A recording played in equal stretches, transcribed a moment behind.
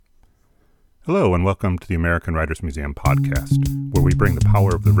Hello and welcome to the American Writers Museum podcast, where we bring the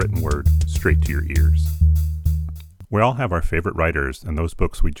power of the written word straight to your ears. We all have our favorite writers and those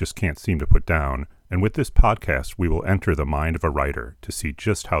books we just can't seem to put down, and with this podcast we will enter the mind of a writer to see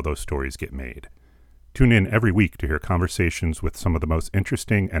just how those stories get made. Tune in every week to hear conversations with some of the most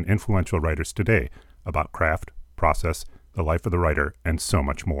interesting and influential writers today about craft, process, the life of the writer, and so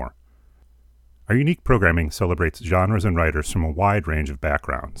much more. Our unique programming celebrates genres and writers from a wide range of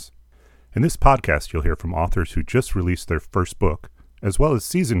backgrounds. In this podcast, you'll hear from authors who just released their first book, as well as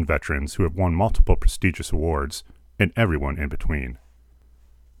seasoned veterans who have won multiple prestigious awards, and everyone in between.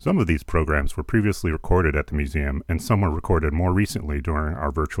 Some of these programs were previously recorded at the museum, and some were recorded more recently during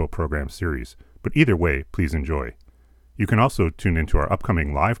our virtual program series, but either way, please enjoy. You can also tune into our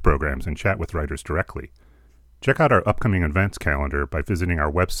upcoming live programs and chat with writers directly. Check out our upcoming events calendar by visiting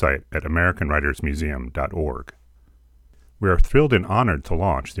our website at americanwritersmuseum.org. We are thrilled and honored to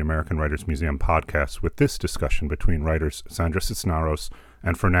launch the American Writers Museum podcast with this discussion between writers Sandra Cisneros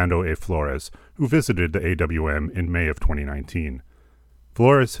and Fernando Flores, who visited the AWM in May of 2019.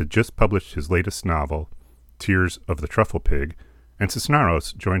 Flores had just published his latest novel, Tears of the Truffle Pig, and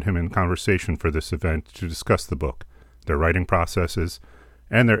Cisneros joined him in conversation for this event to discuss the book, their writing processes,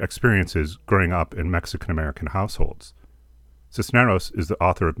 and their experiences growing up in Mexican-American households. Cisneros is the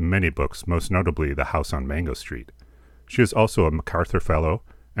author of many books, most notably The House on Mango Street. She is also a MacArthur Fellow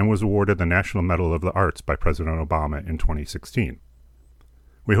and was awarded the National Medal of the Arts by President Obama in 2016.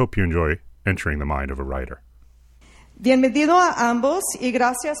 We hope you enjoy entering the mind of a writer. Bienvenido a ambos y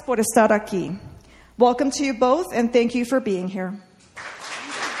gracias por estar aquí. Welcome to you both and thank you for being here.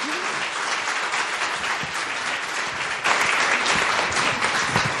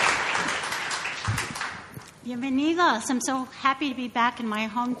 Bienvenidos. I'm so happy to be back in my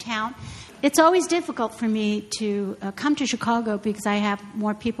hometown. It's always difficult for me to come to Chicago because I have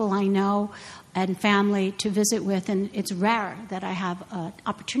more people I know and family to visit with, and it's rare that I have an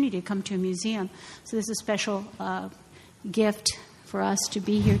opportunity to come to a museum. So this is a special gift for us to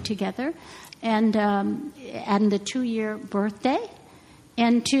be here together, and the 2-year birthday,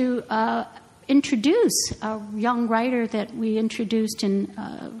 and to introduce a young writer that we introduced in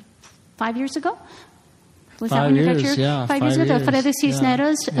 5 years ago. Was 5 years, yeah. 5 years ago, the Flores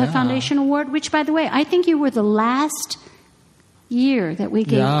Cisneros Foundation Award, which, by the way, I think you were the last year that we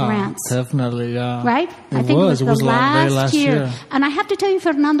gave grants. Definitely, yeah. Right? I think it was the last year. And I have to tell you,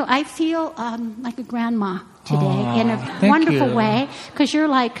 Fernando, I feel like a grandma today in a wonderful way, because you're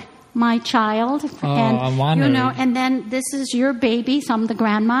like my child, and I'm honored. and then this is your baby, so I'm the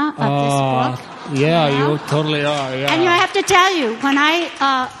grandma of this book. Yeah, you totally are. Yeah. And I have to tell you, when I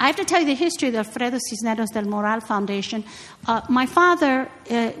have to tell you the history of the Alfredo Cisneros del Moral Foundation. My father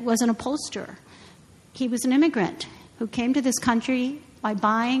was an upholsterer. He was an immigrant who came to this country by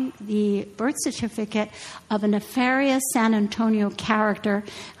buying the birth certificate of a nefarious San Antonio character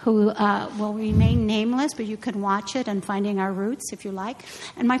who will remain nameless, but you can watch it on Finding Our Roots if you like.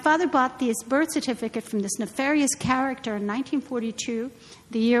 And my father bought this birth certificate from this nefarious character in 1942,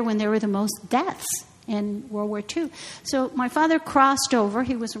 the year when there were the most deaths in World War II. So my father crossed over.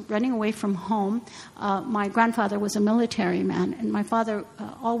 He was running away from home. My grandfather was a military man, and my father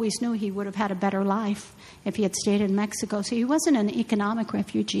always knew he would have had a better life if he had stayed in Mexico. So he wasn't an economic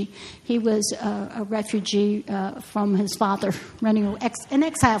refugee. He was a refugee from his father, running in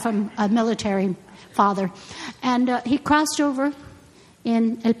exile from a military father. And he crossed over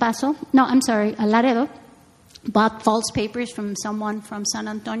in Laredo, bought false papers from someone from San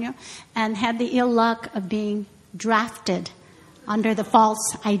Antonio, and had the ill luck of being drafted under the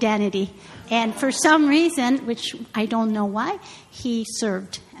false identity. And for some reason, which I don't know why, he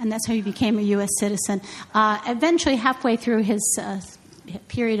served. And that's how he became a U.S. citizen. Eventually, halfway through his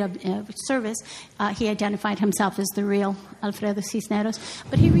period of service, he identified himself as the real Alfredo Cisneros.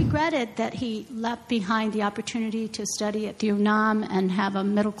 But he regretted that he left behind the opportunity to study at the UNAM and have a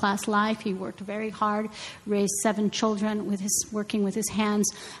middle-class life. He worked very hard, raised 7 children working with his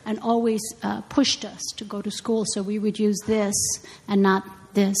hands, and always pushed us to go to school so we would use this and not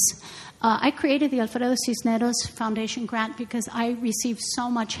this. I created the Alfredo Cisneros Foundation grant because I received so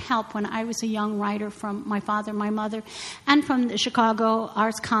much help when I was a young writer from my father, my mother, and from the Chicago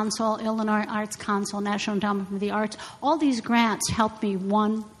Arts Council, Illinois Arts Council, National Endowment for the Arts. All these grants helped me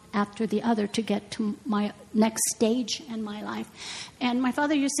one after the other to get to my next stage in my life. And my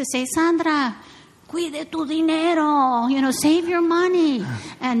father used to say, Sandra, cuide tu dinero, save your money.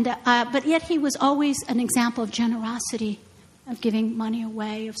 And but yet he was always an example of generosity of giving money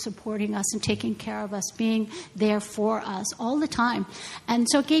away, of supporting us and taking care of us, being there for us all the time. And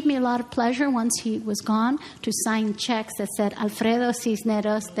so it gave me a lot of pleasure once he was gone to sign checks that said Alfredo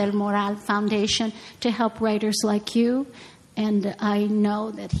Cisneros del Moral Foundation to help writers like you. And I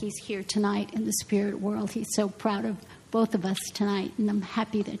know that he's here tonight in the spirit world. He's so proud of both of us tonight, and I'm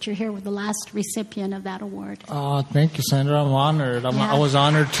happy that you're here with the last recipient of that award. Oh, thank you, Sandra. I'm honored. I was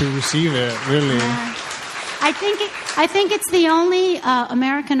honored to receive it, really. Yeah. I think it's the only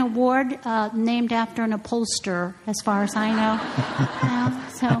American award named after an upholsterer, as far as I know.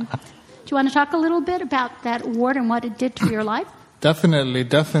 So, do you want to talk a little bit about that award and what it did to your life?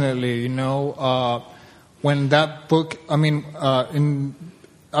 Definitely. You know, when that book,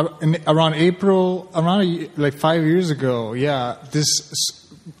 around April, like 5 years ago, this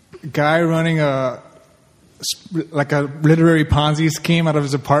guy running a literary Ponzi scheme out of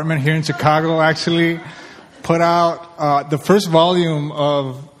his apartment here in Chicago actually put out the first volume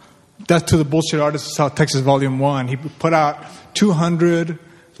of Death to the Bullshit Artist of South Texas, Volume 1. He put out 200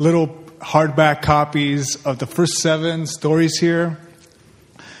 little hardback copies of the first 7 stories here.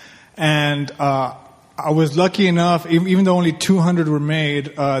 And I was lucky enough, even though only 200 were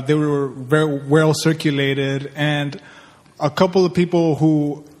made, they were very well circulated. And a couple of people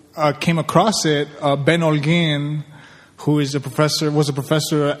who came across it, Ben Olguin, who was a professor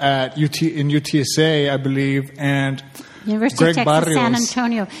at in UTSA, I believe, and University Greg of Texas, Barrios. San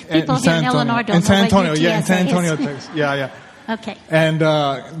Antonio. People here in Illinois don't know what UTSA in San Antonio, is. Texas. Yeah. Okay. And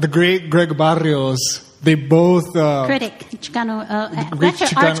the great Greg Barrios, they both... Chicano,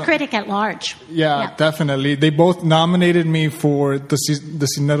 arts critic at large. Yeah, definitely. They both nominated me for the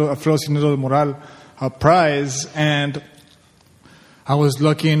Alfredo Cisneros del Moral prize, and I was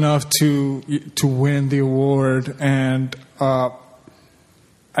lucky enough to win the award. And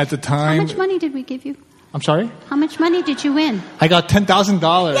at the time... How much money did we give you? I'm sorry? How much money did you win? I got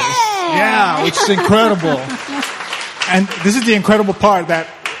 $10,000. Yeah, which is incredible. And this is the incredible part, that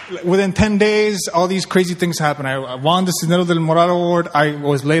within 10 days, all these crazy things happened. I won the Cisneros del Moral Award. I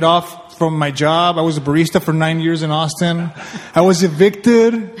was laid off from my job. I was a barista for 9 years in Austin. I was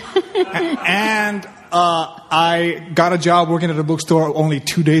evicted. And I got a job working at a bookstore only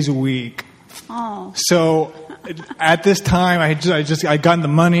 2 days a week. Oh. So at this time, I got the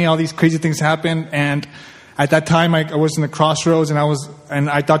money. All these crazy things happened. And at that time, I was in the crossroads, and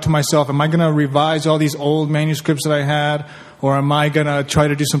I thought to myself, am I going to revise all these old manuscripts that I had, or am I going to try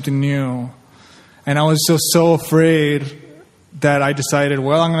to do something new? And I was so afraid that I decided,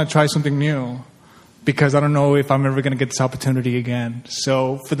 well, I'm going to try something new, because I don't know if I'm ever going to get this opportunity again.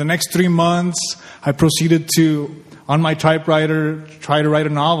 So for the next 3 months, I proceeded to, on my typewriter, try to write a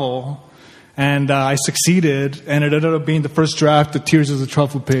novel. And I succeeded, and it ended up being the first draft of Tears of the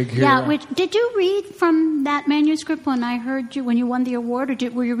Truffle Pig here. Yeah, did you read from that manuscript when I heard you, when you won the award,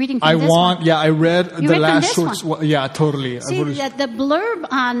 or were you reading from this one? Yeah, I read the last short... One? Yeah, totally. See, the blurb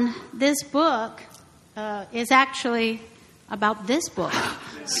on this book is actually about this book.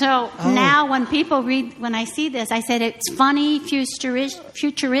 So now when people read, when I see this, I said it's funny,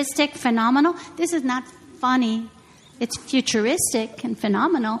 futuristic, phenomenal. This is not funny. It's futuristic and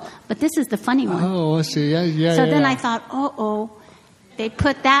phenomenal, but this is the funny one. Oh, I see. Yeah. So then I thought, they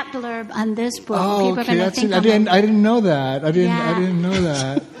put that blurb on this book. Oh, people are going to think I didn't know that. I didn't know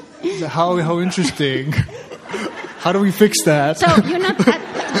that. How interesting. How do we fix that? So,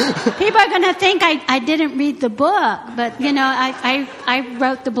 people are going to think I didn't read the book, but, I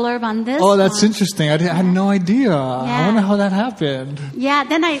wrote the blurb on this Oh, that's one. interesting. I had no idea. Yeah. I wonder how that happened. Yeah,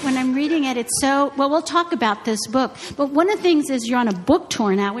 then when I'm reading it, it's so... Well, we'll talk about this book. But one of the things is you're on a book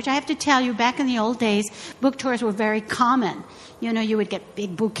tour now, which I have to tell you, back in the old days, book tours were very common. You would get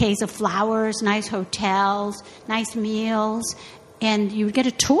big bouquets of flowers, nice hotels, nice meals, and you would get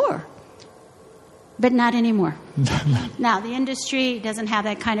a tour. But not anymore. Now, the industry doesn't have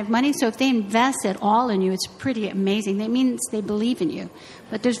that kind of money, so if they invest at all in you, it's pretty amazing. That means they believe in you.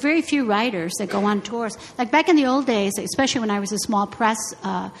 But there's very few writers that go on tours. Like back in the old days, especially when I was a small press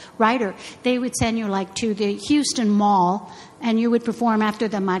writer, they would send you to the Houston Mall, and you would perform after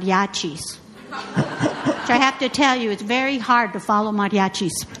the mariachis. Which I have to tell you, it's very hard to follow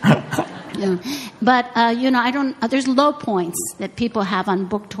mariachis. Yeah. But, I don't... there's low points that people have on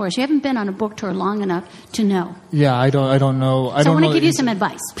book tours. You haven't been on a book tour long enough to know. Yeah, I don't know. So I want to give you some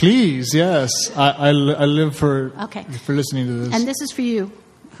advice. Please, yes. I live for listening to this. And this is for you.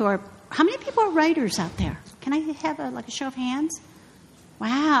 How many people are writers out there? Can I have a show of hands?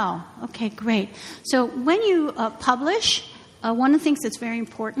 Wow. Okay, great. So when you publish, one of the things that's very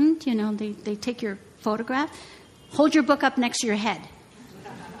important, they take your photograph, hold your book up next to your head.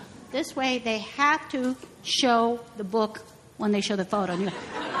 This way, they have to show the book when they show the photo. And you go,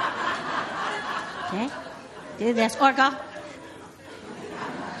 okay, do this, or go,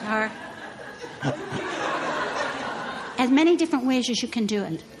 or as many different ways as you can do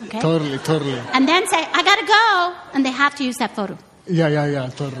it. Okay, Totally. and then say, I gotta go, and they have to use that photo. Yeah,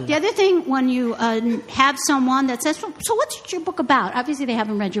 totally. The other thing, when you have someone that says, so what's your book about? Obviously, they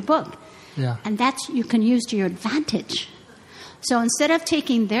haven't read your book. Yeah. And that's you can use to your advantage. So instead of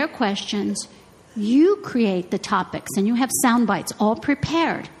taking their questions, you create the topics, and you have sound bites all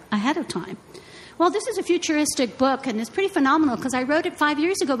prepared ahead of time. Well, this is a futuristic book, and it's pretty phenomenal because I wrote it 5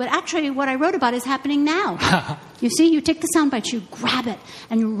 years ago, but actually what I wrote about is happening now. You see, you take the sound bites, you grab it,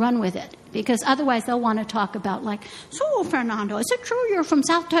 and you run with it. Because otherwise they'll want to talk about, like, so, Fernando, is it true you're from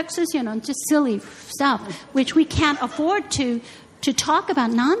South Texas? You know, just silly stuff, which we can't afford to talk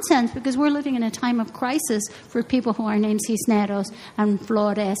about nonsense because we're living in a time of crisis for people who are named Cisneros and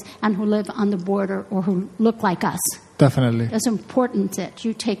Flores and who live on the border or who look like us. Definitely. It's important that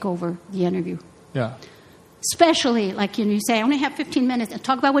you take over the interview. Yeah. Especially, like, you say, I only have 15 minutes.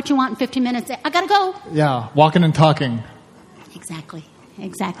 Talk about what you want in 15 minutes. I got to go. Yeah, walking and talking. Exactly.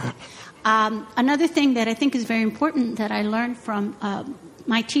 Another thing that I think is very important that I learned from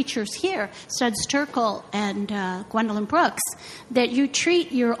my teachers here, Studs Terkel and Gwendolyn Brooks, that you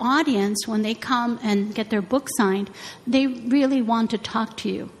treat your audience when they come and get their book signed, they really want to talk to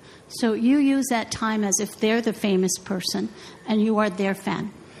you. So you use that time as if they're the famous person and you are their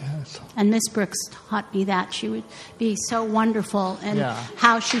fan. Yes. And Miss Brooks taught me that. She would be so wonderful and Yeah.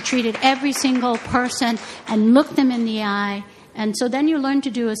 how she treated every single person and looked them in the eye. And so then you learn to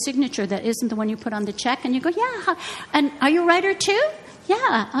do a signature that isn't the one you put on the check. And you go, yeah. And are you a writer too?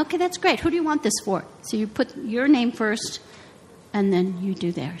 Yeah. Okay, that's great. Who do you want this for? So you put your name first, and then you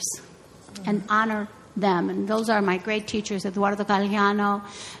do theirs. And honor them. And those are my great teachers, Eduardo Galeano,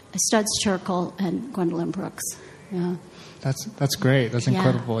 Studs Terkel, and Gwendolyn Brooks. Yeah. That's great. That's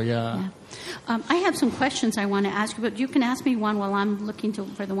incredible. Yeah. I have some questions I want to ask you, but you can ask me one while I'm looking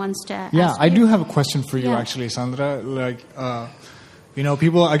for the ones to ask Yeah, I you. do have a question for you, Yeah. actually, Sandra. Like,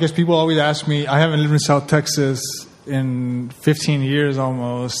 people always ask me, I haven't lived in South Texas in 15 years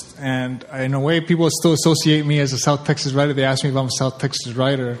almost, and in a way, people still associate me as a South Texas writer. They ask me if I'm a South Texas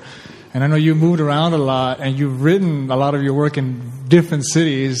writer. And I know you moved around a lot, and you've written a lot of your work in different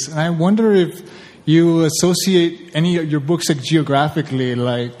cities. And I wonder if you associate any of your books like geographically,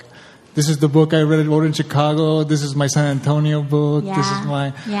 like, this is the book I wrote in Chicago. This is my San Antonio book. Yeah. This is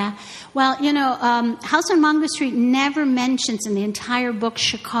my... Yeah. Well, House on Mongo Street never mentions in the entire book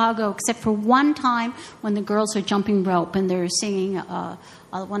Chicago, except for one time when the girls are jumping rope and they're singing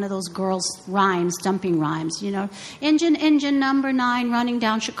one of those girls' rhymes, jumping rhymes. Engine number 9 running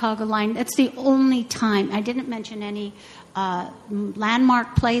down Chicago line. That's the only time. I didn't mention any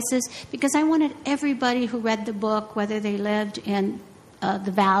landmark places because I wanted everybody who read the book, whether they lived in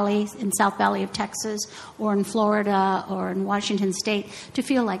the valley, in South Valley of Texas, or in Florida, or in Washington State, to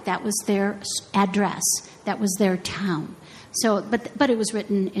feel like that was their address, that was their town. So, but it was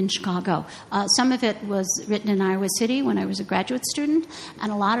written in Chicago. Some of it was written in Iowa City when I was a graduate student,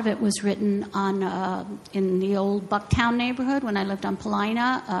 and a lot of it was written in the old Bucktown neighborhood when I lived on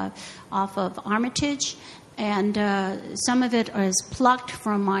Paulina, off of Armitage. And some of it is plucked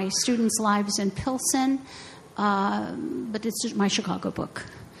from my students' lives in Pilsen, but it's just my Chicago book.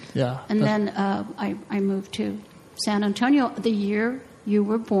 Yeah. And then I moved to San Antonio the year you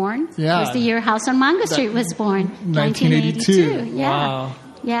were born. Yeah. It was the year House on Mongo Street was born. 1982. Yeah. Wow.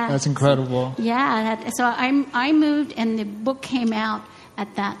 Yeah. That's incredible. Yeah. So I moved, and the book came out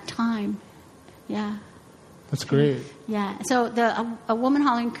at that time. Yeah. That's great. Yeah. So A Woman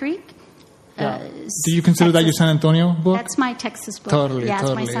Hauling Creek. Yeah. Do you consider that your San Antonio book? That's my Texas book. Totally, yeah, it's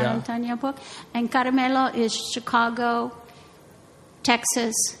totally, my San Antonio book. And Caramelo is Chicago,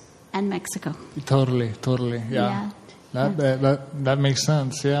 Texas, and Mexico. Totally, yeah. That makes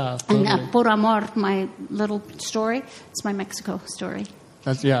sense, yeah. Totally. And Por Amor, my little story, it's my Mexico story.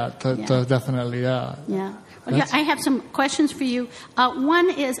 That's definitely, yeah. Yeah. Well, I have some questions for you. One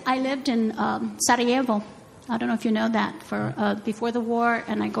is, I lived in Sarajevo. I don't know if you know that, for before the war,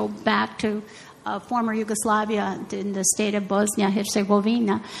 and I go back to former Yugoslavia in the state of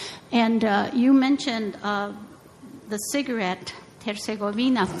Bosnia-Herzegovina. And you mentioned the cigarette,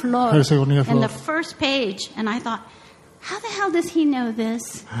 Herzegovina Flores, in the first page, and I thought, how the hell does he know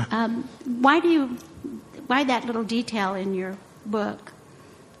this? Why that little detail in your book?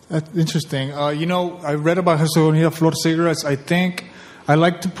 That's interesting. I read about Herzegovina Flor cigarettes. I think I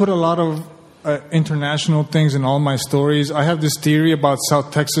like to put a lot of international things in all my stories. I have this theory about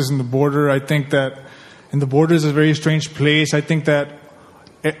South Texas and the border. I think that the border is a very strange place. I think that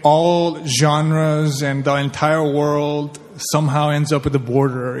all genres and the entire world somehow ends up at the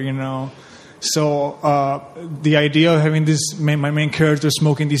border, you know. So the idea of having my main character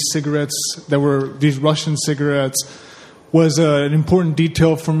smoking these cigarettes that were these Russian cigarettes was an important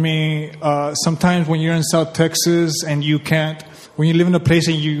detail for me. Sometimes when you're in South Texas and when you live in a place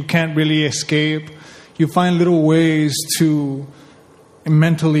and you can't really escape, you find little ways to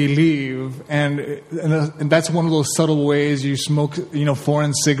mentally leave, and that's one of those subtle ways. You smoke, you know,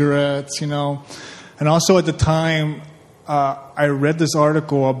 foreign cigarettes, you know. And also at the time, I read this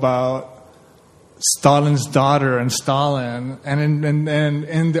article about Stalin's daughter and Stalin, and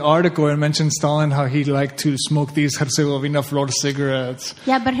in the article it mentioned Stalin, how he liked to smoke these Herzegovina Flores cigarettes.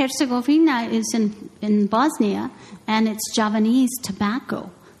 Yeah, but Herzegovina is in Bosnia, and it's Javanese tobacco.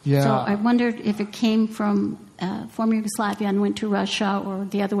 Yeah. So I wondered if it came from former Yugoslavia and went to Russia, or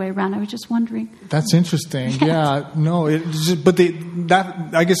the other way around. I was just wondering. That's interesting. Yes. Yeah, no,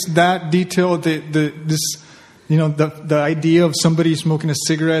 I guess that detail, you know, the idea of somebody smoking a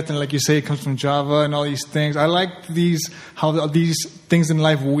cigarette, and like you say, it comes from Java and all these things. I like how these things in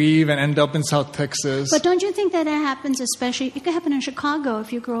life weave and end up in South Texas. But don't you think that happens, especially, it could happen in Chicago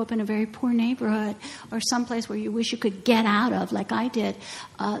if you grow up in a very poor neighborhood or someplace where you wish you could get out of, like I did,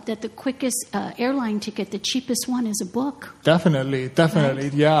 that the quickest airline ticket, the cheapest one, is a book. Definitely.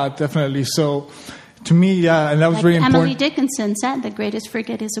 Right? Yeah, definitely. So to me, yeah, and that was like very important. Emily Dickinson said, the greatest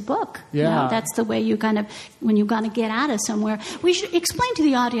frigate is a book. Yeah. You know, that's the way you kind of, when you're going to get out of somewhere. We should explain to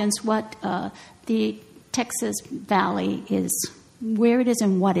the audience what the Texas Valley is, where it is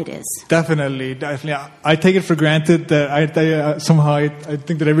and what it is. Definitely. I take it for granted that I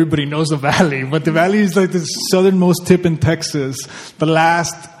think that everybody knows the valley, but the valley is like the southernmost tip in Texas. The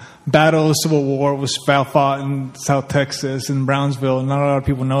last battle of Civil War was fought in South Texas, in Brownsville. Not a lot of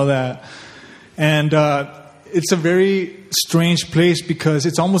people know that. And it's a very strange place because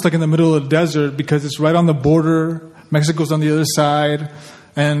it's almost like in the middle of the desert, because it's right on the border. Mexico's on the other side,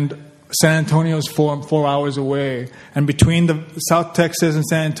 and San Antonio is 4 hours away. And between the South Texas and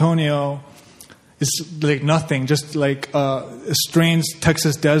San Antonio is like nothing, just like a strange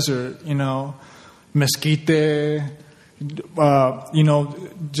Texas desert, you know, mesquite, you know,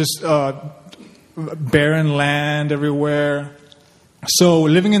 just barren land everywhere. So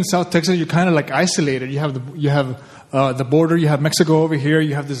living in South Texas, you're kind of like isolated. You have the border. You have Mexico over here.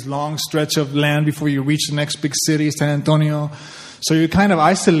 You have this long stretch of land before you reach the next big city, San Antonio. So you're kind of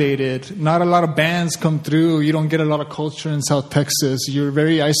isolated. Not a lot of bands come through. You don't get a lot of culture in South Texas. You're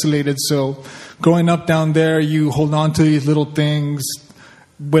very isolated. So growing up down there, you hold on to these little things,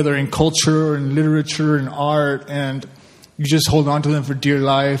 whether in culture and literature and art, and you just hold on to them for dear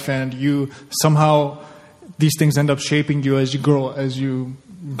life. And you somehow, these things end up shaping you as you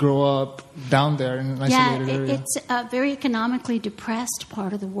grow up down there in an isolated area. It's a very economically depressed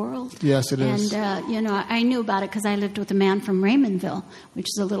part of the world. Yes, it is. And, you know, I knew about it because I lived with a man from Raymondville, which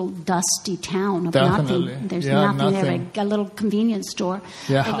is a little dusty town of Definitely. nothing. There's Yeah, nothing there, nothing. like a little convenience store.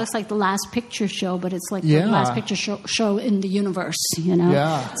 Yeah. It looks like the Last Picture Show, but it's like Yeah. the Last Picture show in the universe, you know?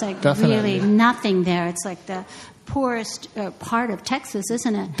 Yeah, It's like definitely. really nothing there. It's like the poorest part of Texas,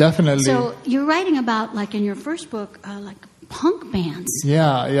 isn't it? Definitely. So you're writing about, like in your first book, like punk bands.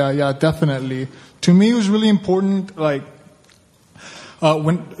 Yeah, definitely. To me, it was really important. Like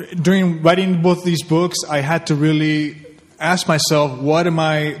during writing both these books, I had to really ask myself, why am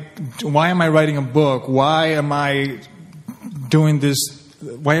I writing a book? Why am I doing this?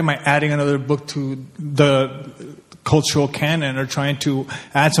 Why am I adding another book to the cultural canon, or trying to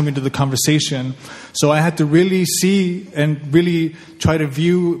add something to the conversation? So I had to really see and really try to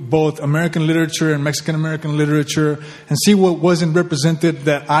view both American literature and Mexican American literature and see what wasn't represented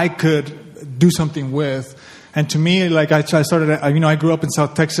that I could do something with. And to me, like I started, you know, I grew up in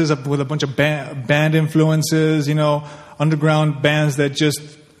South Texas with a bunch of band influences, you know, underground bands that just,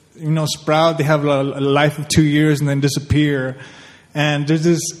 you know, sprout. They have a life of 2 years and then disappear. And there's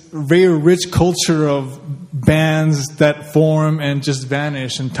this very rich culture of bands that form and just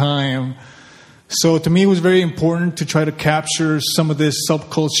vanish in time. So to me, it was very important to try to capture some of this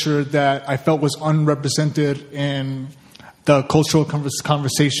subculture that I felt was unrepresented in the cultural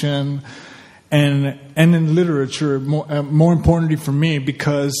conversation and in literature. More importantly for me,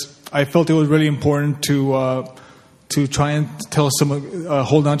 because I felt it was really important to try and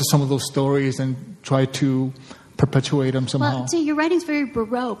hold on to some of those stories and try to perpetuate them somehow. Well, see, your writing's very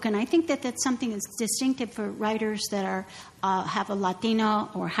Baroque, and I think that that's something that's distinctive for writers that are have a Latino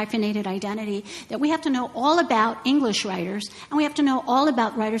or hyphenated identity, that we have to know all about English writers, and we have to know all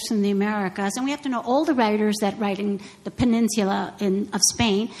about writers from the Americas, and we have to know all the writers that write in the peninsula of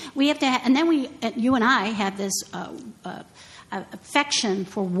Spain. We have to, and then you and I have this affection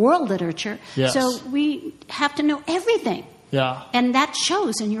for world literature. Yes. So we have to know everything. Yeah. And that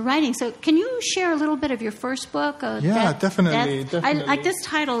shows in your writing. So can you share a little bit of your first book? Definitely. Like this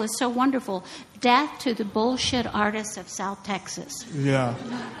title is so wonderful. Death to the Bullshit Artists of South Texas. Yeah.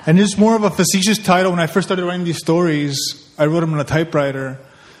 And it's more of a facetious title. When I first started writing these stories, I wrote them on a typewriter.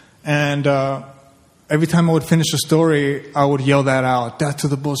 And every time I would finish a story, I would yell that out. Death to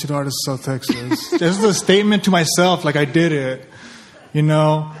the Bullshit Artists of South Texas. This is a statement to myself, like I did it, you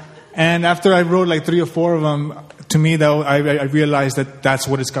know. And after I wrote like 3 or 4 of them, to me, though, I realized that that's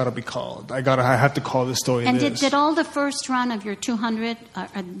what it's got to be called. I have to call this story and this. Did all the first run of your 200,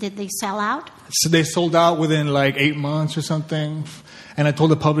 did they sell out? So they sold out within like 8 months or something. And I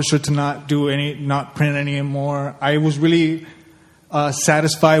told the publisher to not print any anymore. I was really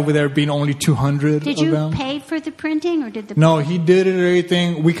satisfied with there being only 200 Did of you them. pay for the printing, or did the... No, he did it and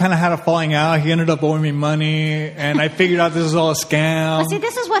everything. We kind of had a falling out. He ended up owing me money, and I figured out this is all a scam. Well, see,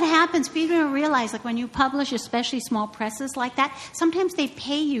 this is what happens. People don't realize, like when you publish, especially small presses like that, sometimes they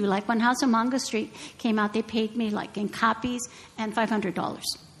pay you. Like when House of Manga Street came out, they paid me like in copies and $500.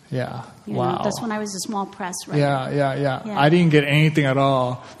 Yeah. You Wow. know, that's when I was a small press writer. Yeah. I didn't get anything at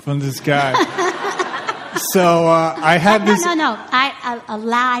all from this guy. So I had this... No. I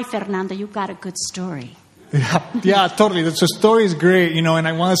lie, Fernando. You got a good story. Yeah, totally. The story is great, you know, and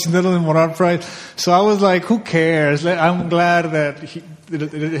I won a Sandra Moral Prize. So I was like, who cares? I'm glad that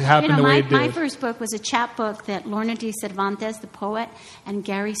it happened the way it did. My first book was a chapbook that Lorna D. Cervantes, the poet, and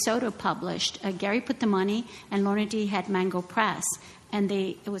Gary Soto published. Gary put the money, and Lorna D. had Mango Press. And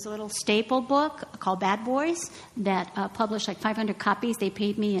it was a little staple book called Bad Boys that published like 500 copies. They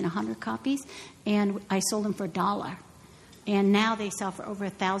paid me in 100 copies, and I sold them for $1. And now they sell for over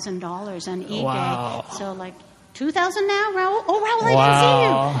 $1,000 on eBay. Wow. So like 2,000 now, Raul. Oh, Raul,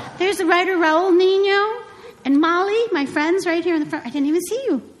 I didn't see you. There's the writer Raul Nino and Molly, my friends, right here in the front. I didn't even see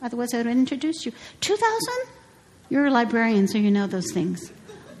you. Otherwise, I would have introduced you. 2,000? You're a librarian, so you know those things.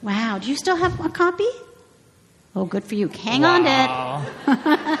 Wow. Do you still have a copy? Oh, good for you. Hang on to it.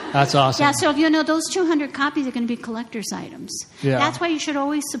 That's awesome. Yeah, so if you know, those 200 copies are going to be collector's items. Yeah. That's why you should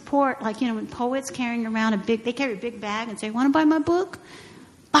always support, like, you know, when poets carrying around they carry a big bag and say, want to buy my book?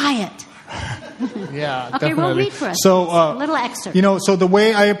 Buy it. Yeah, okay, definitely. we'll read for us. So, a little excerpt. You know, so the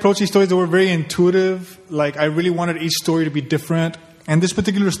way I approach these stories, they were very intuitive. Like, I really wanted each story to be different. And this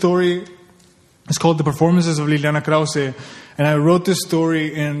particular story is called The Performances of Liliana Krause. And I wrote this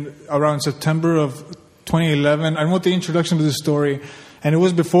story in around September of 2011. I wrote the introduction to this story, and it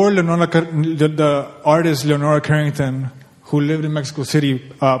was before the artist Leonora Carrington, who lived in Mexico City,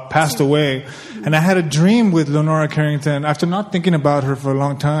 passed away. And I had a dream with Leonora Carrington. After not thinking about her for a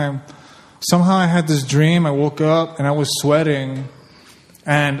long time, somehow I had this dream. I woke up and I was sweating,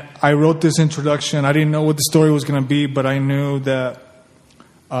 and I wrote this introduction. I didn't know what the story was going to be, but I knew that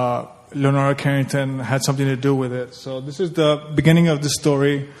Leonora Carrington had something to do with it. So this is the beginning of the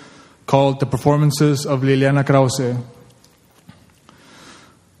story, called The Performances of Liliana Krause.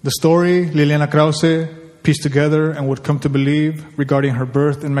 The story Liliana Krause pieced together and would come to believe regarding her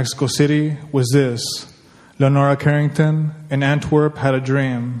birth in Mexico City was this. Leonora Carrington in Antwerp had a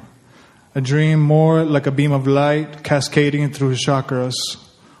dream more like a beam of light cascading through her chakras,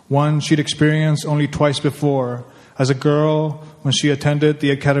 one she'd experienced only twice before, as a girl when she attended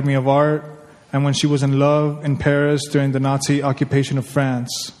the Academy of Art and when she was in love in Paris during the Nazi occupation of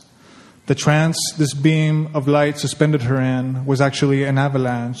France. The trance this beam of light suspended her in was actually an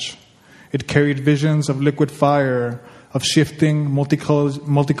avalanche. It carried visions of liquid fire, of shifting,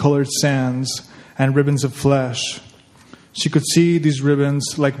 multicolored sands, and ribbons of flesh. She could see these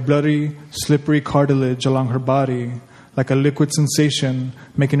ribbons like bloody, slippery cartilage along her body, like a liquid sensation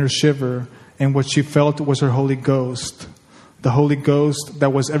making her shiver, and what she felt was her Holy Ghost. The Holy Ghost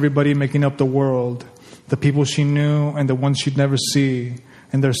that was everybody making up the world, the people she knew and the ones she'd never see,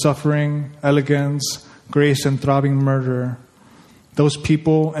 in their suffering, elegance, grace, and throbbing murder. Those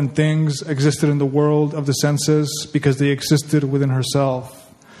people and things existed in the world of the senses because they existed within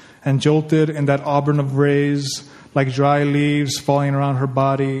herself. And jolted in that auburn of rays, like dry leaves falling around her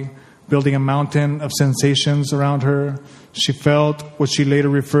body, building a mountain of sensations around her, she felt what she later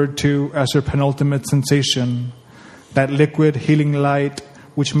referred to as her penultimate sensation, that liquid healing light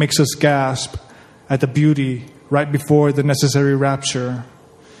which makes us gasp at the beauty right before the necessary rapture.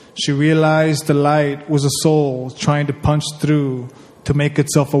 She realized the light was a soul trying to punch through to make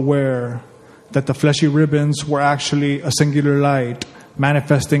itself aware that the fleshy ribbons were actually a singular light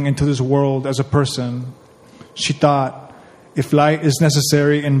manifesting into this world as a person. She thought, if light is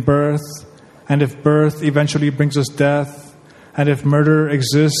necessary in birth, and if birth eventually brings us death, and if murder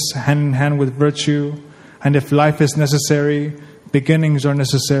exists hand in hand with virtue, and if life is necessary, beginnings are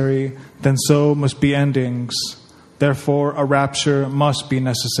necessary, then so must be endings. Therefore, a rapture must be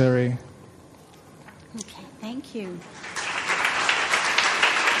necessary. Okay, thank you.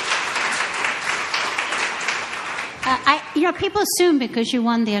 People assume because you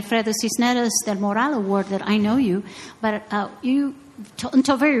won the Alfredo Cisneros del Moral Award that I know you, but you,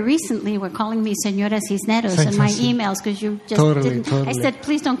 until very recently, were calling me Señora Cisneros in my emails because you just didn't. Totally. I said,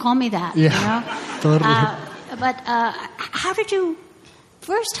 please don't call me that. Totally. But how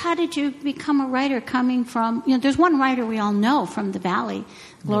did you become a writer coming from, there's one writer we all know from the Valley,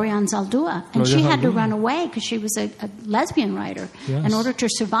 Gloria Anzaldúa, and she had to run away because she was a lesbian writer in order to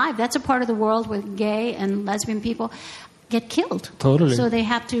survive. That's a part of the world where gay and lesbian people get killed. Totally. So they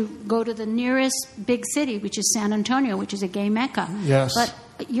have to go to the nearest big city, which is San Antonio, which is a gay mecca. Yes. But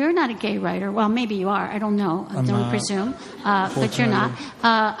you're not a gay writer. Well, maybe you are. I don't know. I don't presume. But you're not.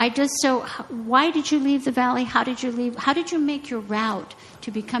 Why did you leave the Valley? How did you leave? How did you make your route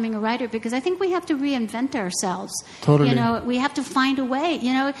to becoming a writer? Because I think we have to reinvent ourselves. Totally. We have to find a way.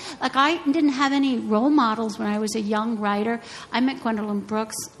 Like I didn't have any role models when I was a young writer. I met Gwendolyn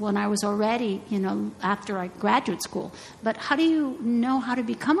Brooks when I was already, after I graduate school. But how do you know how to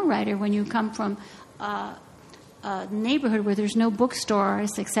become a writer when you come from a neighborhood where there's no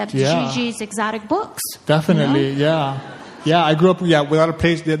bookstores except Gigi's Exotic Books? Definitely, Yeah, I grew up without a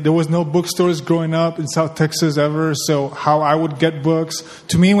place. There was no bookstores growing up in South Texas ever. So how I would get books,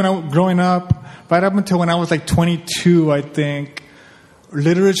 to me when I was growing up, right up until when I was like 22, I think,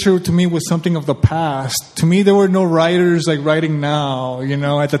 literature to me was something of the past. To me, there were no writers like writing now,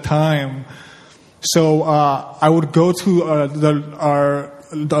 at the time. So I would go to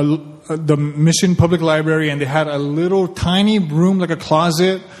the Mission Public Library, and they had a little tiny room, like a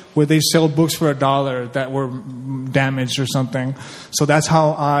closet, where they sell books for $1 that were damaged or something. So that's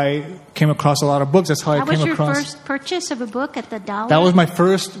how I came across a lot of books. That's how I came across. That was your first purchase of a book at the dollar? That was my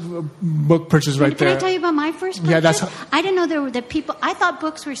first book purchase there. Can I tell you about my first purchase? Yeah, that's I didn't know there were people. I thought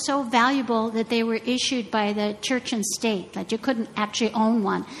books were so valuable that they were issued by the church and state, that you couldn't actually own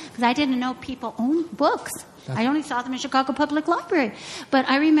one. Because I didn't know people owned books. I only saw them in Chicago Public Library. But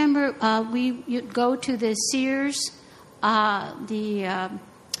I remember you'd go to the Sears, the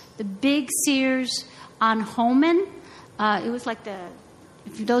big Sears on Homan. It was like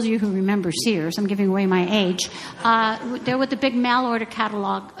for those of you who remember Sears, I'm giving away my age. There was the big mail order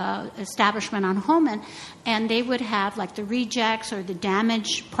catalog establishment on Homan, and they would have like the rejects or the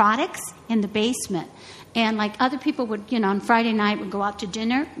damaged products in the basement. And like other people would, on Friday night would go out to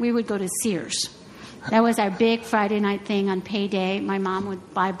dinner, we would go to Sears. That was our big Friday night thing on payday. My mom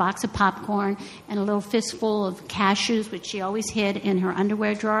would buy a box of popcorn and a little fistful of cashews, which she always hid in her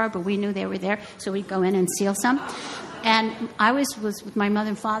underwear drawer, but we knew they were there, so we'd go in and steal some. And I was with my mother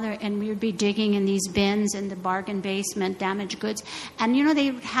and father, and we would be digging in these bins in the bargain basement, damaged goods. And, they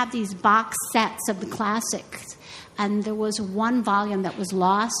would have these box sets of the classics. And there was one volume that was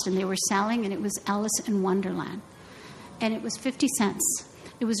lost, and they were selling, and it was Alice in Wonderland. And it was 50 cents.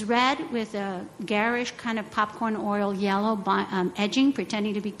 It was red with a garish kind of popcorn oil yellow edging,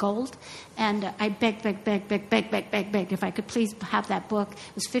 pretending to be gold. And I begged if I could please have that book. It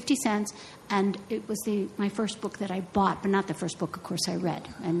was 50 cents, and it was my first book that I bought, but not the first book, of course, I read.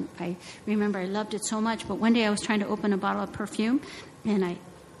 And I remember I loved it so much, but one day I was trying to open a bottle of perfume, and I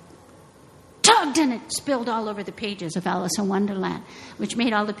tugged, and it spilled all over the pages of Alice in Wonderland, which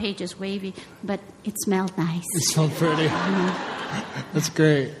made all the pages wavy, but it smelled nice. It smelled pretty. That's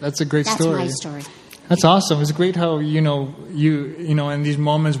great. That's a great story. That's my story. That's awesome. It's great how, you in these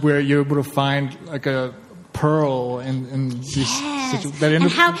moments where you're able to find like a pearl in these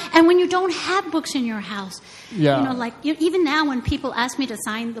situations. And when you don't have books in your house, yeah. Even now when people ask me to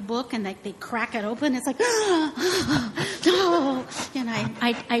sign the book and they crack it open, it's like, oh,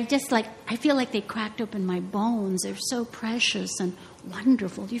 I just I feel like they cracked open my bones. They're so precious and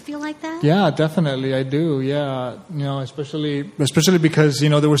wonderful. Do you feel like that? Yeah, definitely. I do. Yeah. Especially because, they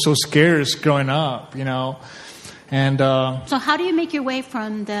were so scarce growing up, And so how do you make your way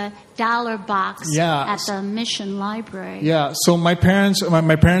from the dollar box at the Mission Library? Yeah. So my parents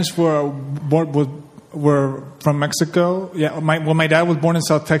were from Mexico. Yeah. My dad was born in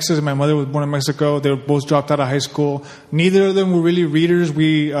South Texas and my mother was born in Mexico. They were both dropped out of high school. Neither of them were really readers.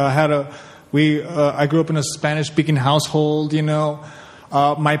 I grew up in a Spanish-speaking household,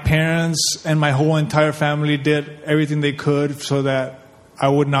 My parents and my whole entire family did everything they could so that I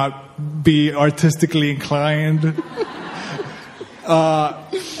would not be artistically inclined.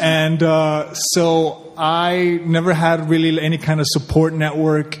 So I never had really any kind of support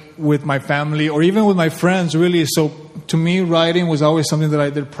network with my family or even with my friends, really. So to me, writing was always something that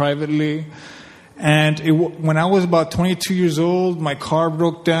I did privately. And when I was about 22 years old, my car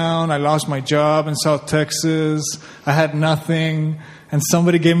broke down. I lost my job in South Texas. I had nothing. And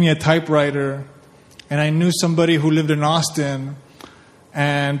somebody gave me a typewriter. And I knew somebody who lived in Austin.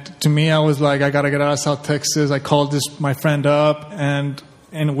 And to me, I was like, I got to get out of South Texas. I called my friend up. And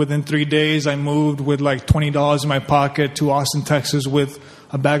within 3 days, I moved with like $20 in my pocket to Austin, Texas with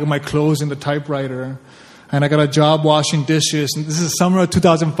a bag of my clothes and the typewriter. And I got a job washing dishes. And this is summer of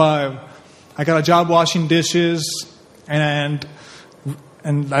 2005. I got a job washing dishes. And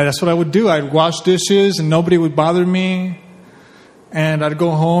that's what I would do. I'd wash dishes and nobody would bother me. And I'd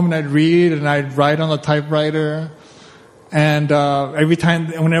go home and I'd read and I'd write on the typewriter. And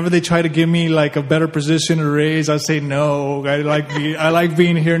whenever they try to give me like a better position or raise, I say no. I like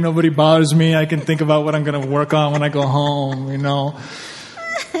being here. Nobody bothers me. I can think about what I'm going to work on when I go home.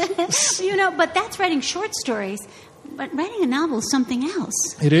 But that's writing short stories. But writing a novel is something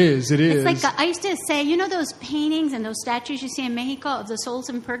else. It is. It's like I used to say, those paintings and those statues you see in Mexico of the souls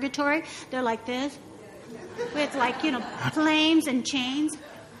in purgatory? They're like this. With flames and chains.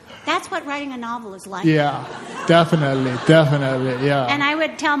 That's what writing a novel is like. Yeah, definitely, yeah. And I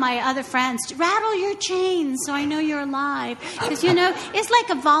would tell my other friends, rattle your chains so I know you're alive. Because, it's like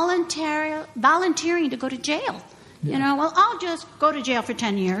a volunteering to go to jail. Well, I'll just go to jail for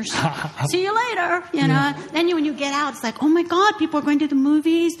 10 years. See you later. Then when you get out, it's like, oh my God, people are going to the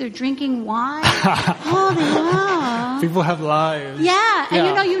movies. They're drinking wine. Oh, they are. People have lives. Yeah.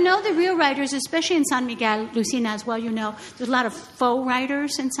 And the real writers, especially in San Miguel, Lucina as well, there's a lot of faux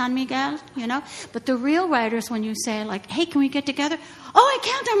writers in San Miguel, But the real writers, when you say like, hey, can we get together? Oh, I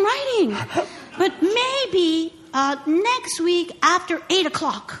can't, I'm writing. But maybe next week after 8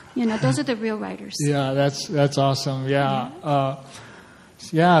 o'clock. Those are the real writers. Yeah, that's awesome. Yeah.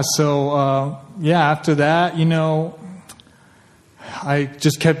 So after that, I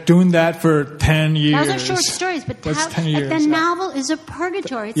just kept doing that for 10 years. Those are short stories, but that's 10 years. The novel is a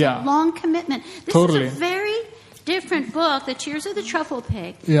purgatory. It's a long commitment. This totally. is a very different book, The Tears of the Truffle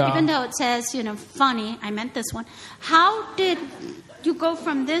Pig. Yeah. Even though it says, funny, I meant this one. How did you go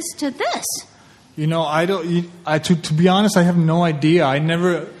from this to this? I don't. To be honest, I have no idea. I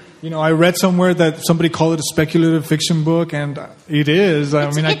never. I read somewhere that somebody called it a speculative fiction book, and it is.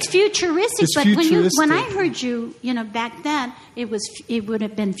 It's futuristic. It's but futuristic. when I heard you, back then it would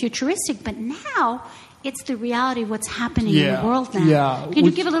have been futuristic, but now it's the reality of what's happening in the world now. Yeah. Can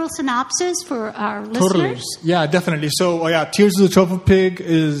you give a little synopsis for our Totally. listeners? Yeah, definitely. So, Tears of the Truffle Pig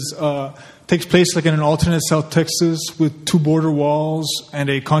takes place like in an alternate South Texas with 2 border walls and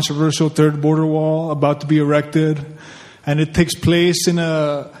a controversial 3rd border wall about to be erected. And it takes place in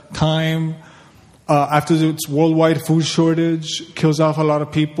a time after its worldwide food shortage, kills off a lot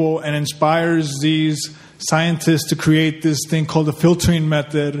of people, and inspires these scientists to create this thing called the filtering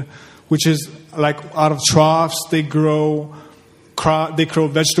method, which is like out of troughs, they grow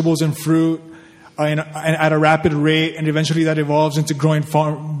vegetables and fruit at a rapid rate, and eventually that evolves into growing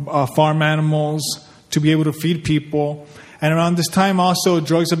farm animals to be able to feed people. And around this time also,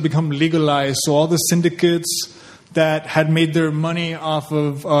 drugs have become legalized. So all the syndicates that had made their money off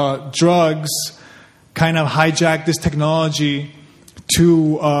of drugs kind of hijacked this technology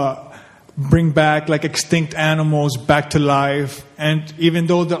to bring back like extinct animals back to life. And even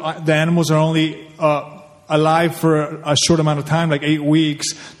though the animals are only alive for a short amount of time, like 8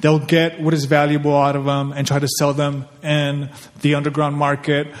 weeks, they'll get what is valuable out of them and try to sell them in the underground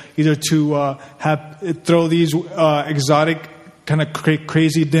market, either to throw these exotic kind of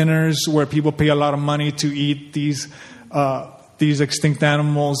crazy dinners where people pay a lot of money to eat these extinct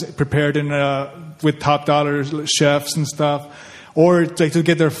animals prepared with top dollar chefs and stuff, or like to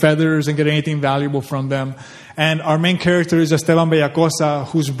get their feathers and get anything valuable from them. And our main character is Esteban Bellacosa,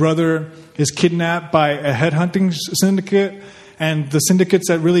 whose brother is kidnapped by a headhunting syndicate. And the syndicates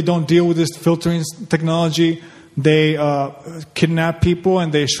that really don't deal with this filtering technology, they kidnap people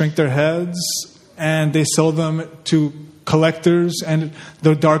and they shrink their heads and they sell them to collectors. And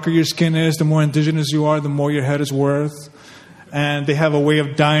the darker your skin is, the more indigenous you are, the more your head is worth. And they have a way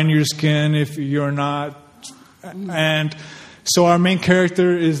of dyeing your skin if you're not. And so our main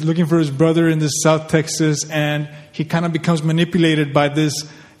character is looking for his brother in this South Texas, and he kind of becomes manipulated by this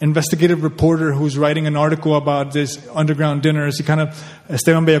investigative reporter who's writing an article about this underground dinners. Esteban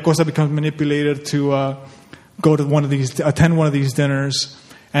Bellacosa becomes manipulated to go to attend one of these dinners,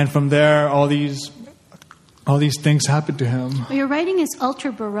 and from there all these all these things happened to him. Well, your writing is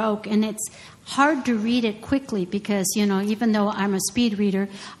ultra Baroque, and it's hard to read it quickly because, even though I'm a speed reader,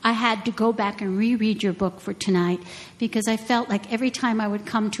 I had to go back and reread your book for tonight because I felt like every time I would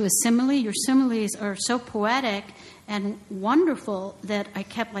come to a simile, your similes are so poetic and wonderful that I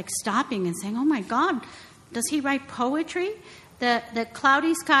kept stopping and saying, oh my God, does he write poetry? The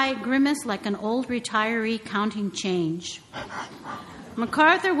cloudy sky grimaced like an old retiree counting change.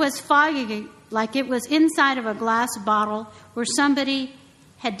 MacArthur was foggy like it was inside of a glass bottle where somebody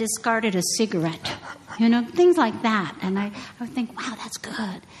had discarded a cigarette. Things like that. And I would think, wow, that's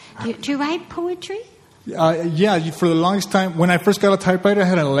good. Do you write poetry? Yeah, for the longest time, when I first got a typewriter, I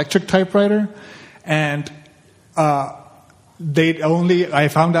had an electric typewriter, and I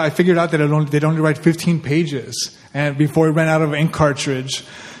figured out that they'd only write 15 pages, and before it ran out of ink cartridge.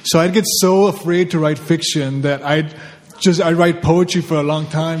 So I'd get so afraid to write fiction that I'd write poetry for a long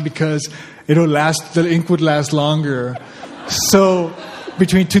time because the ink would last longer. So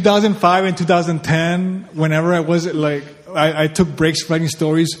between 2005 and 2010, whenever I took breaks writing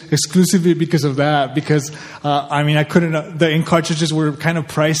stories exclusively because of that. Because I couldn't. The ink cartridges were kind of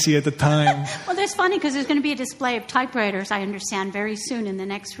pricey at the time. Well, that's funny because there's going to be a display of typewriters, I understand, very soon in the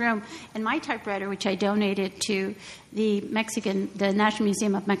next room. And my typewriter, which I donated to the National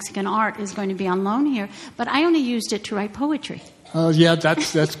Museum of Mexican Art, is going to be on loan here. But I only used it to write poetry. Oh yeah,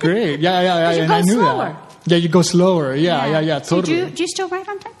 that's great. Yeah. And I knew slower. that. Yeah, you go slower. Yeah, totally. So do you still write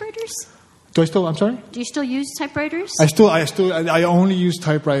on typewriters? I'm sorry? Do you still use typewriters? I only use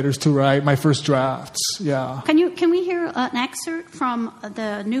typewriters to write my first drafts. Yeah. Can we hear an excerpt from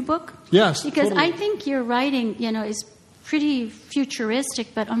the new book? Yes. Because totally. I think your writing, is pretty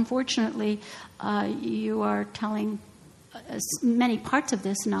futuristic, but unfortunately, you are telling many parts of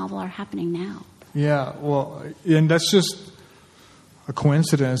this novel are happening now. Yeah. Well, and that's just a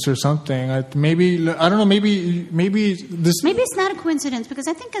coincidence or something. Maybe I don't know. Maybe this. Maybe it's not a coincidence because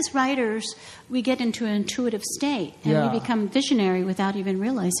I think as writers we get into an intuitive state and we become visionary without even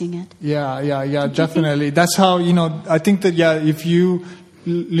realizing it. Yeah. Definitely. That's how I think that if you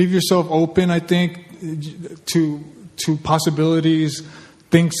leave yourself open, I think to possibilities,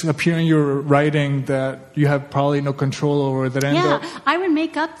 things appear in your writing that you have probably no control over. That end up. I would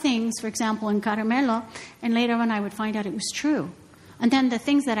make up things, for example, in Caramelo, and later on I would find out it was true. And then the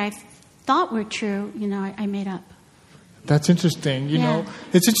things that I thought were true, I made up. That's interesting.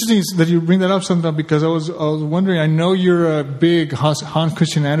 It's interesting that you bring that up, Sandra, because I was wondering. I know you're a big Hans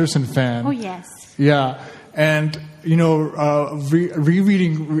Christian Andersen fan. Oh yes. Yeah, and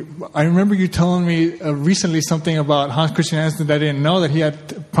rereading. I remember you telling me recently something about Hans Christian Andersen that I didn't know, that he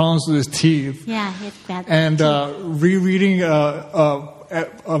had problems with his teeth. Yeah, he had bad teeth. Rereading.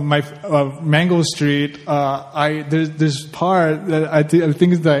 My Mango Street, there's this part that I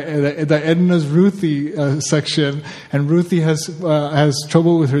think is the Edna's Ruthie section, and Ruthie has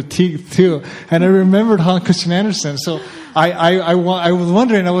trouble with her teeth too. And I remembered Hans Christian Andersen, so I was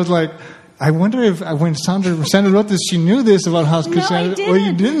wondering. I was like, I wonder if when Sandra wrote this, she knew this about Hans Christian Andersen. No, I didn't. Or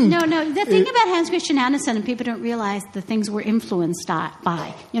you didn't. No. The thing about Hans Christian Andersen, and people don't realize the things we're influenced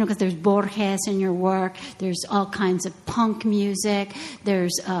by. Because there's Borges in your work. There's all kinds of punk music.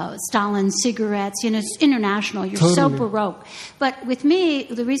 There's Stalin cigarettes. It's international. You're totally. So Baroque. But with me,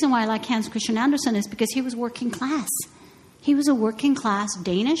 the reason why I like Hans Christian Andersen is because he was working class. He was a working class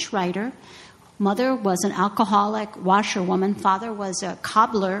Danish writer. Mother was an alcoholic washerwoman. Father was a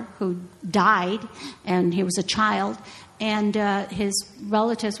cobbler who died, and he was a child. And his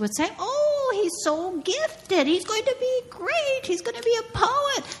relatives would say, oh, he's so gifted. He's going to be great. He's going to be a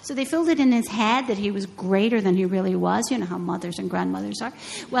poet. So they filled it in his head that he was greater than he really was. You know how mothers and grandmothers are.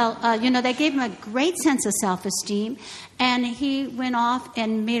 Well, they gave him a great sense of self-esteem. And he went off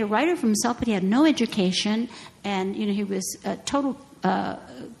and made a writer for himself, but he had no education. And, he was a total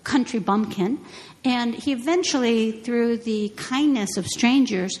country bumpkin. And he eventually, through the kindness of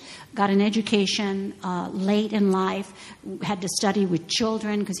strangers, got an education late in life, had to study with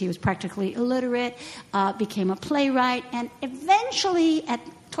children because he was practically illiterate, became a playwright, and eventually,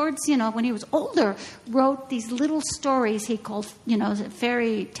 towards when he was older, wrote these little stories he called,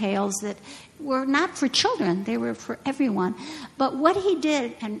 fairy tales that were not for children, they were for everyone. But what he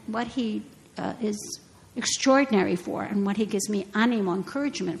did and what he is extraordinary for, and what he gives me animo,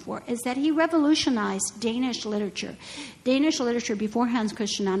 encouragement for, is that he revolutionized Danish literature. Danish literature before Hans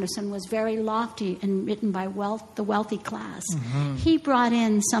Christian Andersen was very lofty and written by the wealthy class. Mm-hmm. He brought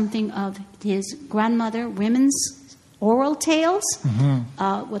in something of his grandmother, women's oral tales,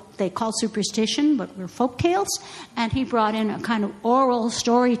 what they call superstition, but were folk tales. And he brought in a kind of oral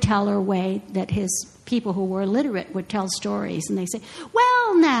storyteller way that his people who were illiterate would tell stories. And they say,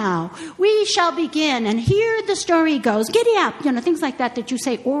 well, now, we shall begin, and here the story goes. Giddy up! Things like that you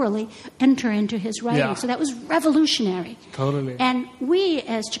say orally enter into his writing. Yeah. So that was revolutionary. Totally. And we,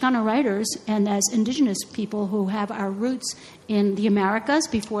 as Chicano writers and as indigenous people who have our roots in the Americas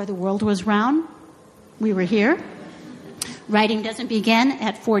before the world was round, we were here. Writing doesn't begin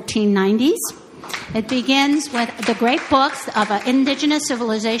at 1490s. It begins with the great books of indigenous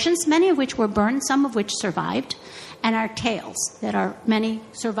civilizations, many of which were burned, some of which survived, and our tales that are many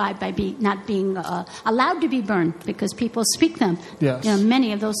survived by not being allowed to be burned because people speak them. Yes.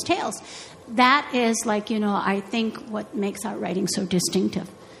 Many of those tales. That is I think what makes our writing so distinctive,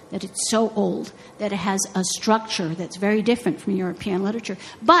 that it's so old, that it has a structure that's very different from European literature.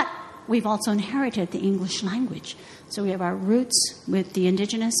 But we've also inherited the English language. So we have our roots with the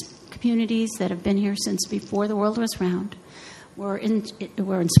indigenous communities that have been here since before the world was round. We're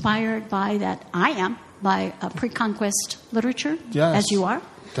inspired by that. I am by pre-conquest literature, yes, as you are.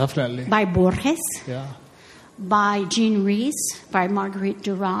 Definitely. By Borges. Yeah. By Jean Rhys, by Marguerite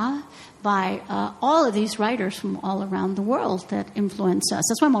Duras, by all of these writers from all around the world that influence us.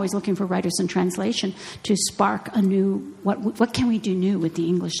 That's why I'm always looking for writers in translation to spark a new, what can we do new with the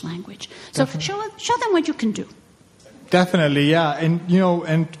English language? So show them what you can do. Definitely, yeah. And,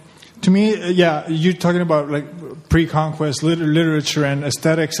 and to me, yeah, you're talking about pre-conquest literature and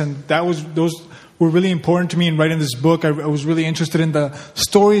aesthetics, and those were really important to me in writing this book. I was really interested in the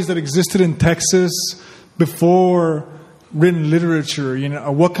stories that existed in Texas before written literature.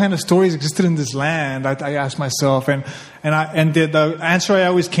 What kind of stories existed in this land? I asked myself, and the answer I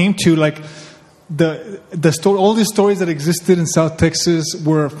always came to, the story, all these stories that existed in South Texas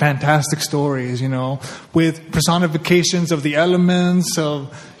were fantastic stories, with personifications of the elements, of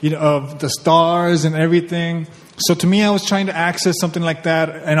the stars and everything. So to me, I was trying to access something like that,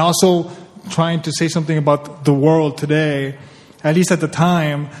 and also trying to say something about the world today, at least at the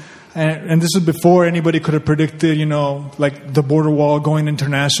time. And this was before anybody could have predicted, the border wall going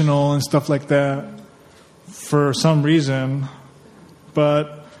international and stuff like that for some reason.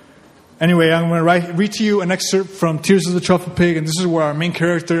 But anyway, I'm going to read to you an excerpt from Tears of the Truffle Pig, and this is where our main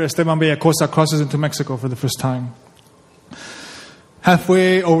character, Esteban Bellacosa, crosses into Mexico for the first time.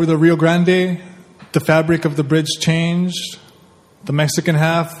 Halfway over the Rio Grande, the fabric of the bridge changed. The Mexican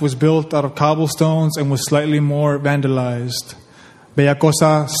half was built out of cobblestones and was slightly more vandalized.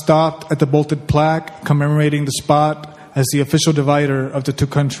 Bellacosa stopped at the bolted plaque commemorating the spot as the official divider of the two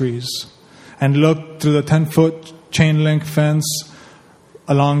countries and looked through the 10-foot chain-link fence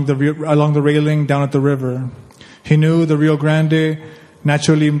along the railing down at the river. He knew the Rio Grande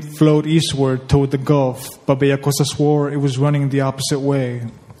naturally flowed eastward toward the Gulf, but Bellacosa swore it was running the opposite way.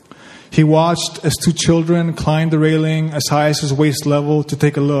 He watched as two children climbed the railing as high as his waist level to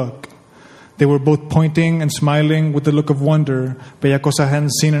take a look. They were both pointing and smiling with the look of wonder Bellacosa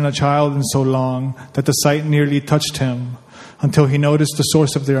hadn't seen in a child in so long that the sight nearly touched him, until he noticed the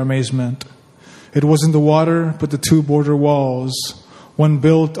source of their amazement. It wasn't the water, but the two border walls, one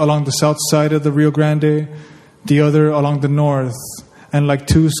built along the south side of the Rio Grande, the other along the north, and like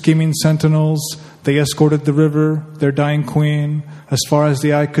two scheming sentinels, they escorted the river, their dying queen, as far as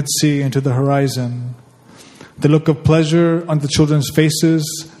the eye could see into the horizon. The look of pleasure on the children's faces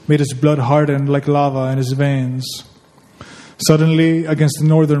made his blood harden like lava in his veins. Suddenly, against the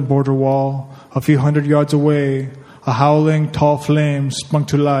northern border wall, a few hundred yards away, a howling tall flame sprung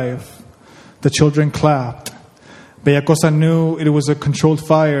to life. The children clapped. Bellacosa knew it was a controlled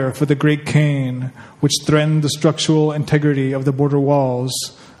fire for the great cane, which threatened the structural integrity of the border walls,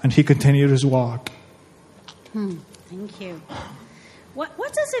 and he continued his walk. Thank you.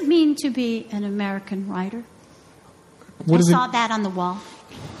 What does it mean to be an American writer? I saw that on the wall.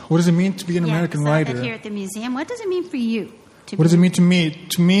 What does it mean to be an American writer? That here at the museum. What does it mean for you? What does it mean to me?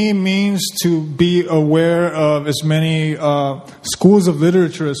 To me, it means to be aware of as many schools of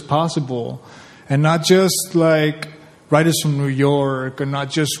literature as possible, and not just writers from New York, or not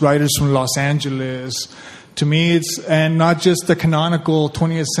just writers from Los Angeles. To me, and not just the canonical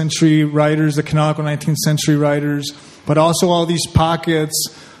 20th century writers, the canonical 19th century writers, but also all these pockets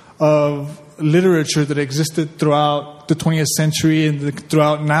of literature that existed throughout the 20th century and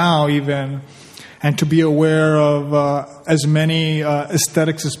throughout now even, and to be aware of as many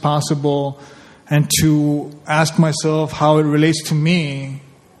aesthetics as possible, and to ask myself how it relates to me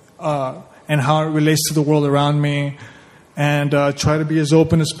and how it relates to the world around me, and try to be as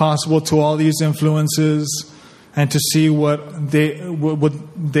open as possible to all these influences and to see what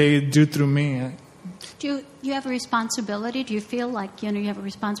they do through me. Do you have a responsibility? Do you feel like, you have a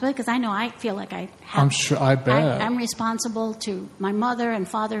responsibility? Because I know I feel like I have. I'm sure, I bet. I'm responsible to my mother and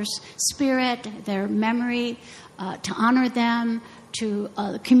father's spirit, their memory, to honor them, to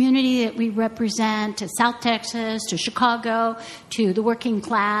the community that we represent, to South Texas, to Chicago, to the working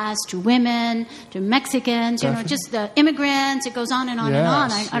class, to women, to Mexicans, just the immigrants. It goes on and on and on.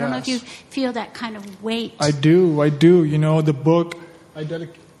 I don't know if you feel that kind of weight. I do. The book,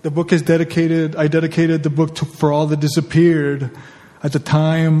 the book is dedicated. I dedicated the book for all that disappeared at the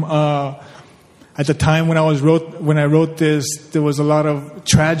time. At the time when I wrote this, there was a lot of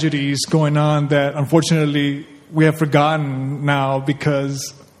tragedies going on that unfortunately we have forgotten now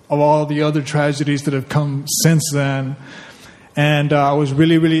because of all the other tragedies that have come since then. And I was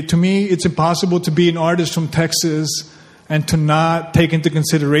really, to me, it's impossible to be an artist from Texas and to not take into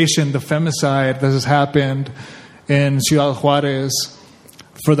consideration the femicide that has happened in Ciudad Juarez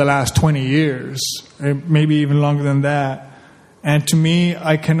for the last 20 years, maybe even longer than that. And to me,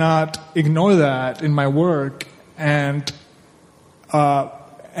 I cannot ignore that in my work. All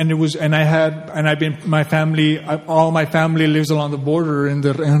my family lives along the border in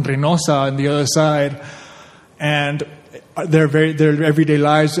Reynosa on the other side, and their everyday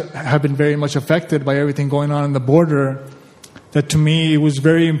lives have been very much affected by everything going on in the border. That to me, it was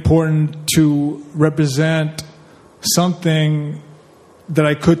very important to represent something that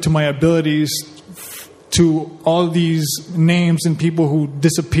I could to my abilities to all these names and people who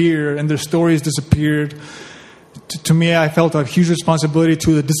disappear and their stories disappeared. To me, I felt a huge responsibility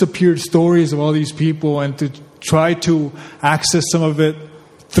to the disappeared stories of all these people and to try to access some of it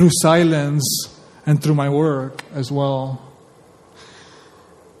through silence and through my work as well.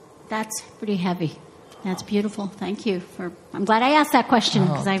 That's pretty heavy. That's beautiful. Thank you. I'm glad I asked that question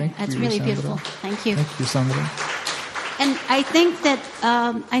because that's really Sandra. Beautiful. Thank you. Thank you, Sandra. And I think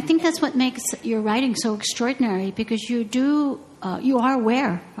that's what makes your writing so extraordinary because you are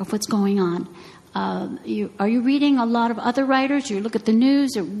aware of what's going on. Are you reading a lot of other writers? You look at the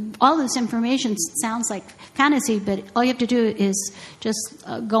news. All this information sounds like fantasy, but all you have to do is just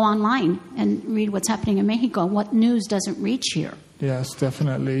go online and read what's happening in Mexico. What news doesn't reach here? Yes,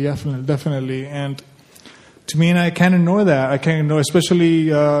 definitely. And to me, and I can't ignore that. I can't ignore, especially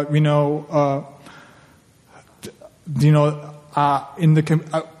in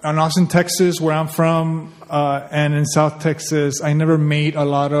Austin, Texas, where I'm from, and in South Texas, I never met a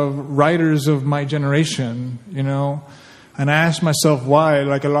lot of writers of my generation, And I asked myself why.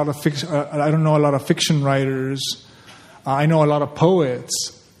 Like a lot of fiction, I don't know a lot of fiction writers. I know a lot of poets,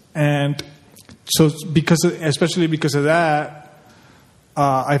 and so especially because of that,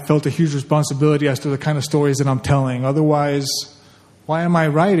 I felt a huge responsibility as to the kind of stories that I'm telling. Otherwise, why am I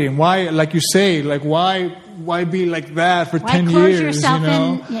writing? Why, like you say, why be like that for 10 years? Why close yourself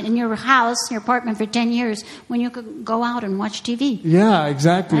in your house, your apartment for 10 years when you could go out and watch TV? Yeah,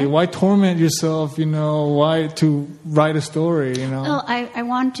 exactly. Right? Why torment yourself, Why to write a story, Well, I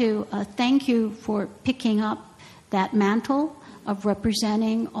want to thank you for picking up that mantle of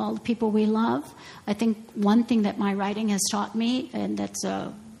representing all the people we love. I think one thing that my writing has taught me, and that's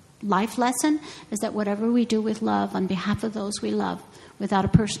a life lesson, is that whatever we do with love on behalf of those we love, without a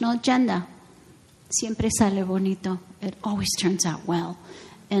personal agenda, siempre sale bonito. It always turns out well.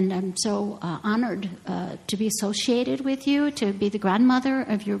 And I'm so honored to be associated with you, to be the grandmother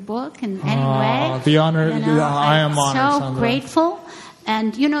of your book in any way. The honor, I am honored, so Sandra. Grateful.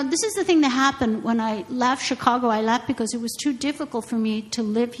 And, this is the thing that happened when I left Chicago. I left because it was too difficult for me to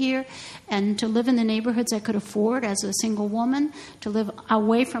live here and to live in the neighborhoods I could afford as a single woman, to live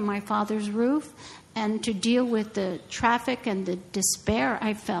away from my father's roof, and to deal with the traffic and the despair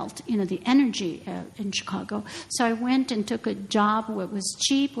I felt, the energy in Chicago. So I went and took a job where it was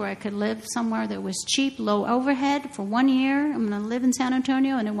cheap, where I could live somewhere that was cheap, low overhead for 1 year. I'm going to live in San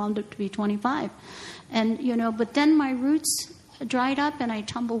Antonio, and it wound up to be 25. And, but then my roots dried up and I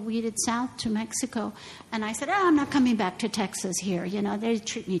tumbleweeded south to Mexico. And I said, I'm not coming back to Texas here. They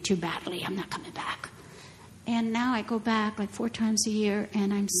treat me too badly. I'm not coming back. And now I go back like 4 times a year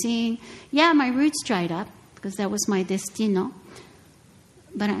and I'm seeing, my roots dried up because that was my destino.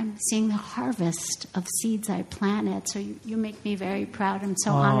 But I'm seeing the harvest of seeds I planted. So you make me very proud. I'm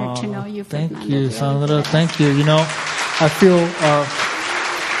so honored to know you, Fernando. Thank you, Sandra. Thank you.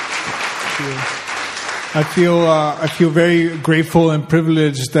 I feel very grateful and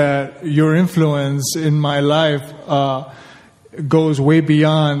privileged that your influence in my life goes way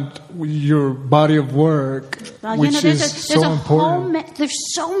beyond your body of work. Well, which is so important.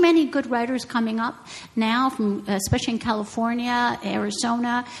 There's so many good writers coming up now, from especially in California,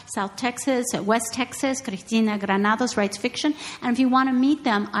 Arizona, South Texas, West Texas. Cristina Granados writes fiction, and if you want to meet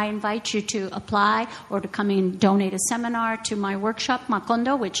them, I invite you to apply or to come and donate a seminar to my workshop,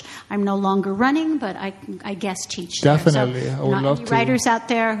 Macondo, which I'm no longer running, but I guest teach. Definitely, there. So, I would love to. Writers out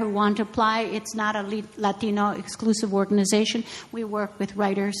there who want to apply, it's not a Latino exclusive organization. We work with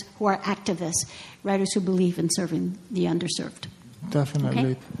writers who are activists, writers who believe in serving the underserved.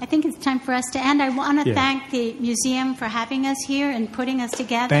 Definitely. Okay? I think it's time for us to end. I want to thank the museum for having us here and putting us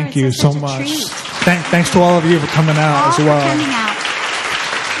together. Thank you so such a much. treat. Thanks to all of you for coming out as well. For coming out.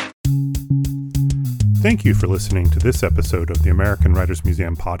 Thank you for listening to this episode of the American Writers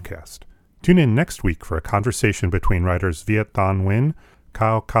Museum podcast. Tune in next week for a conversation between writers Viet Thanh Nguyen,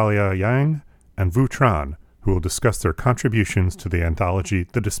 Cao Kalia Yang, and Vu Tran, who will discuss their contributions to the anthology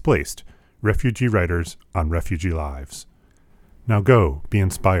The Displaced, Refugee Writers on Refugee Lives. Now go, be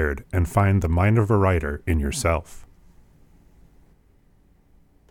inspired, and find the mind of a writer in yourself.